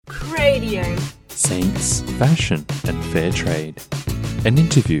Radio. Saints, Fashion and Fair Trade. An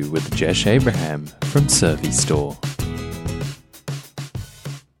interview with Jesh Abraham from Survey Store.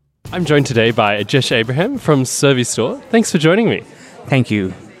 I'm joined today by Jesh Abraham from Survey Store. Thanks for joining me. Thank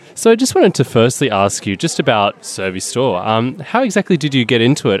you. So I just wanted to firstly ask you just about Survey Store. How exactly did you get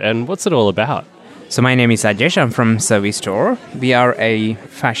into it and what's it all about? So my name is Ajesh. I'm from Survey Store. We are a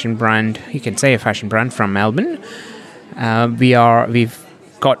fashion brand, you can say a fashion brand from Melbourne. We've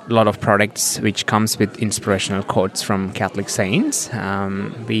got a lot of products which comes with inspirational quotes from Catholic saints.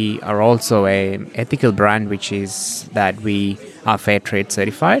 We are also a ethical brand, which is that we are fair trade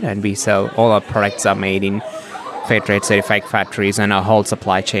certified, and we sell all our products are made in fair trade certified factories, and our whole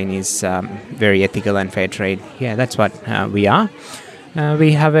supply chain is very ethical and fair trade. Yeah, that's what we are.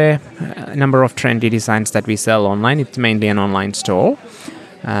 We have a number of trendy designs that we sell online. It's mainly an online store,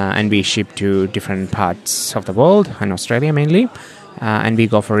 and we ship to different parts of the world, and Australia mainly. And we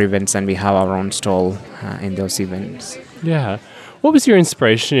go for events, and we have our own stall in those events. Yeah. What was your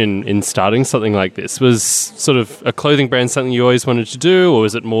inspiration in starting something like this? Was sort of a clothing brand something you always wanted to do, or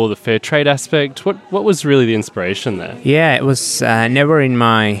was it more the fair trade aspect? What was really the inspiration there? Yeah, it was never in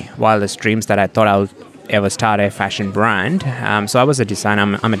my wildest dreams that I thought I would ever start a fashion brand. So I was a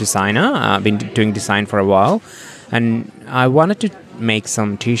designer. I'm a designer. I've been doing design for a while, and I wanted to make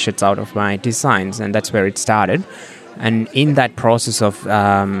some T-shirts out of my designs, and that's where it started. And in that process of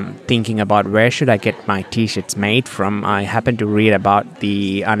thinking about where should I get my T-shirts made from, I happened to read about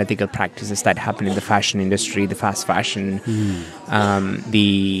the unethical practices that happen in the fashion industry, the fast fashion,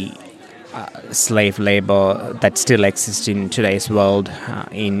 the slave labor that still exists in today's world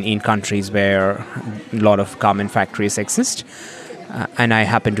in countries where a lot of garment factories exist. And I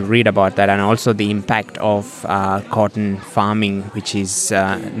happened to read about that, and also the impact of cotton farming, which is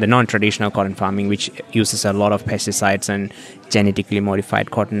the non-traditional cotton farming, which uses a lot of pesticides and genetically modified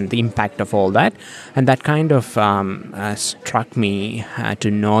cotton, the impact of all that. And that kind of struck me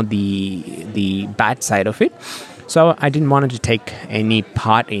to know the bad side of it. So I didn't want to take any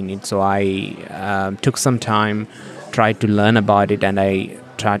part in it. So I took some time, tried to learn about it, and I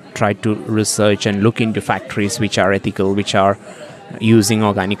tried to research and look into factories which are ethical, which are using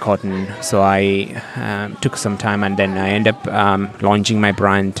organic cotton. So I took some time, and then I ended up launching my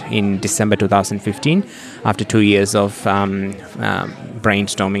brand in December 2015 after 2 years of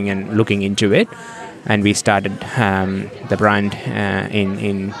brainstorming and looking into it. And we started the brand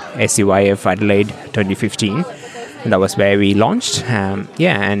in SCYF Adelaide 2015. And that was where we launched.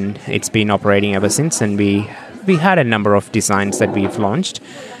 And it's been operating ever since. And we had a number of designs that we've launched.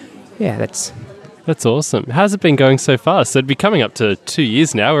 Yeah, that's awesome. How's it been going so far? So it'd be coming up to 2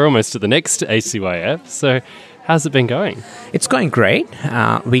 years now. We're almost at the next ACYF. So how's it been going? It's going great.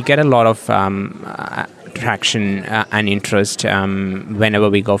 We get a lot of traction and interest whenever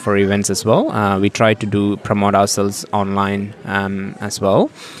we go for events as well. We try to promote ourselves online as well.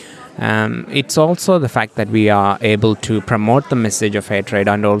 It's also the fact that we are able to promote the message of fair trade,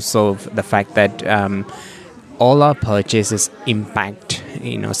 and also the fact that all our purchases impact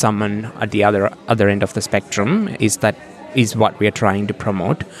someone at the other end of the spectrum is what we are trying to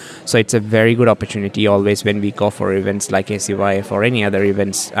promote. So it's a very good opportunity always when we go for events like ACYF or any other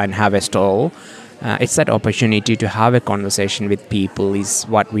events and have a stall. It's that opportunity to have a conversation with people is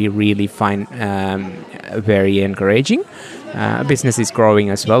what we really find very encouraging. Business is growing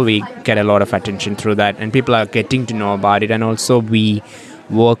as well. We get a lot of attention through that, and people are getting to know about it. And also we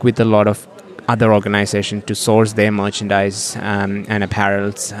work with a lot of other organizations to source their merchandise and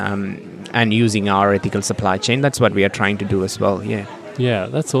apparels and using our ethical supply chain. That's what we are trying to do as well. Yeah,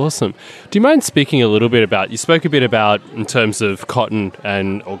 that's awesome. Do you mind speaking a little bit about, you spoke a bit about in terms of cotton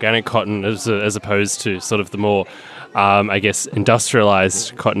and organic cotton as opposed to sort of the more,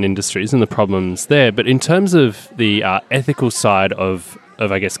 industrialized cotton industries and the problems there. But in terms of the ethical side of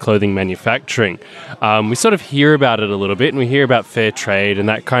clothing manufacturing, we sort of hear about it a little bit, and we hear about fair trade and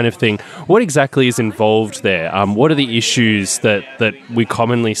that kind of thing. What exactly is involved there? What are the issues that we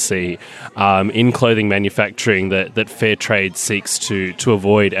commonly see in clothing manufacturing that fair trade seeks to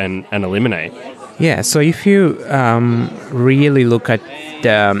avoid and eliminate? Yeah, so if you really look at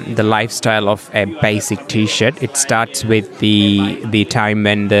the lifestyle of a basic T-shirt, it starts with the time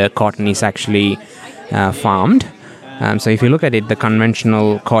when the cotton is actually farmed. So if you look at it, the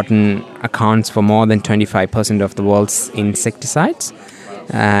conventional cotton accounts for more than 25% of the world's insecticides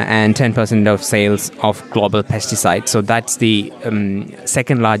and 10% of sales of global pesticides. So that's the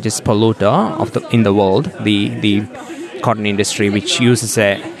second largest polluter in the world, the cotton industry, which uses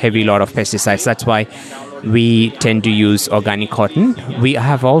a heavy lot of pesticides. That's why we tend to use organic cotton. We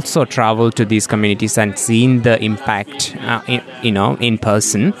have also traveled to these communities and seen the impact, in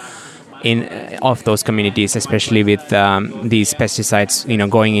person. of those communities, especially with these pesticides,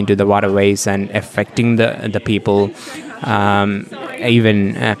 going into the waterways and affecting the people.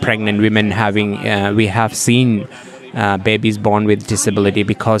 Even pregnant women we have seen babies born with disability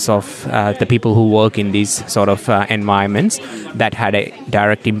because of the people who work in these sort of environments that had a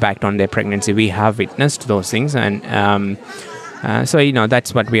direct impact on their pregnancy. We have witnessed those things, and so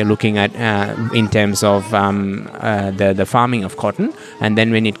that's what we are looking at in terms of the farming of cotton. And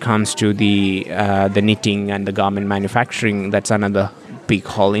then when it comes to the knitting and the garment manufacturing, that's another big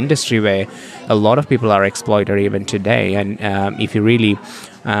whole industry where a lot of people are exploited even today. And if you really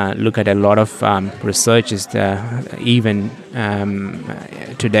look at a lot of research, is even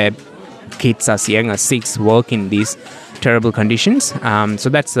today kids as young as 6 work in these terrible conditions. So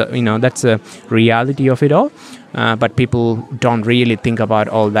that's a reality of it all. But people don't really think about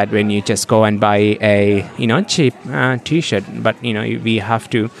all that when you just go and buy a cheap T-shirt. But we have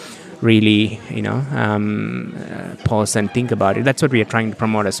to really pause and think about it. That's what we are trying to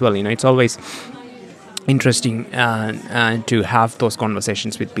promote as well. It's always interesting to have those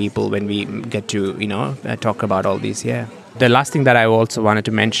conversations with people when we get to talk about all these. Yeah. The last thing that I also wanted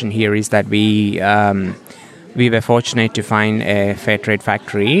to mention here is that we were fortunate to find a fair trade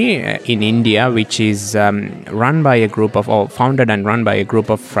factory in India, which is founded and run by a group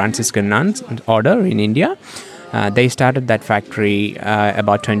of Franciscan nuns order in India. They started that factory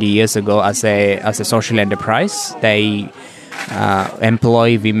about 20 years ago as a social enterprise. They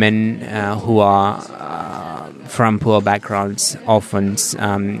employ women who are from poor backgrounds, orphans,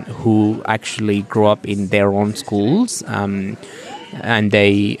 who actually grew up in their own schools. And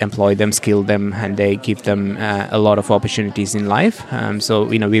they employ them, skill them, and they give them a lot of opportunities in life. So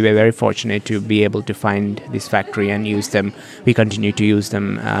we were very fortunate to be able to find this factory and use them. We continue to use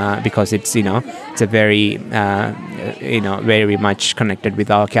them because it's a very very much connected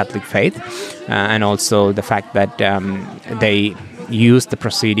with our Catholic faith, and also the fact that they use the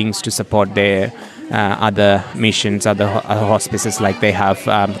proceedings to support their other missions, other hospices, like they have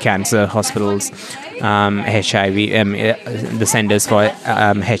cancer hospitals, HIV, the centers for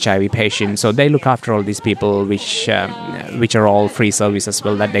HIV patients. So they look after all these people, which are all free service as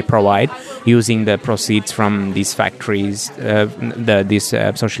well that they provide using the proceeds from these factories, this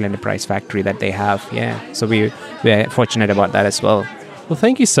social enterprise factory that they have. Yeah, so we're fortunate about that as well. Well,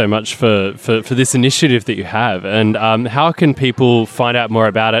 thank you so much for this initiative that you have. And how can people find out more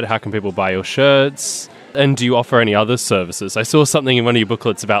about it? How can people buy your shirts? And do you offer any other services? I saw something in one of your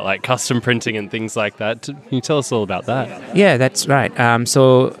booklets about like custom printing and things like that. Can you tell us all about that? Yeah, that's right.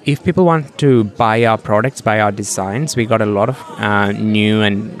 So if people want to buy our products, buy our designs, we got a lot of new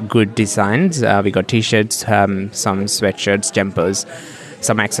and good designs. We got T-shirts, some sweatshirts, jumpers,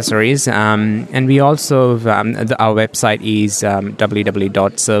 some accessories, and we also our website is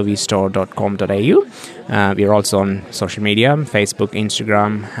www.servistore.com.au. We are also on social media: Facebook,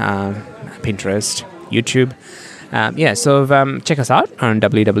 Instagram, Pinterest, YouTube. So check us out on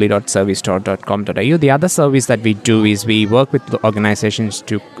www.servistore.com.au. The other service that we do is we work with the organizations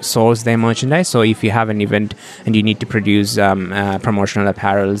to source their merchandise. So if you have an event and you need to produce promotional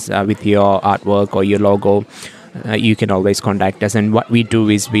apparels with your artwork or your logo, you can always contact us. And what we do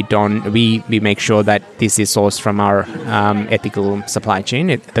is we make sure that this is sourced from our ethical supply chain,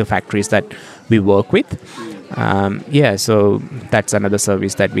 the factories that we work with. So that's another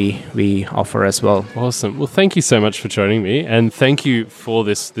service that we offer as well. Awesome. Well, thank you so much for joining me, and thank you for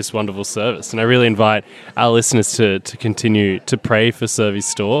this wonderful service. And I really invite our listeners to continue to pray for Service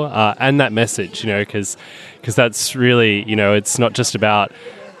Store and that message, because that's really, it's not just about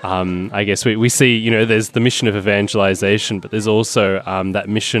I guess we see, there's the mission of evangelization, but there's also that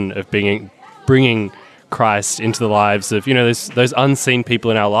mission of bringing Christ into the lives of, those unseen people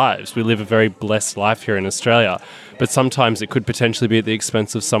in our lives. We live a very blessed life here in Australia, but sometimes it could potentially be at the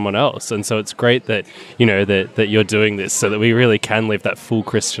expense of someone else. And so it's great that, that you're doing this so that we really can live that full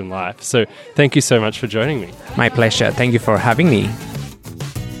Christian life. So thank you so much for joining me. My pleasure. Thank you for having me.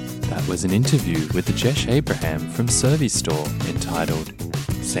 That was an interview with Ajesh Abraham from Service Store entitled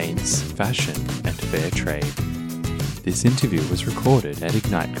Saints, Fashion and Fair Trade. This interview was recorded at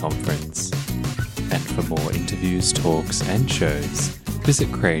Ignite Conference. And for more interviews, talks and shows, visit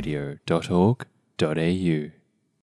cradio.org.au.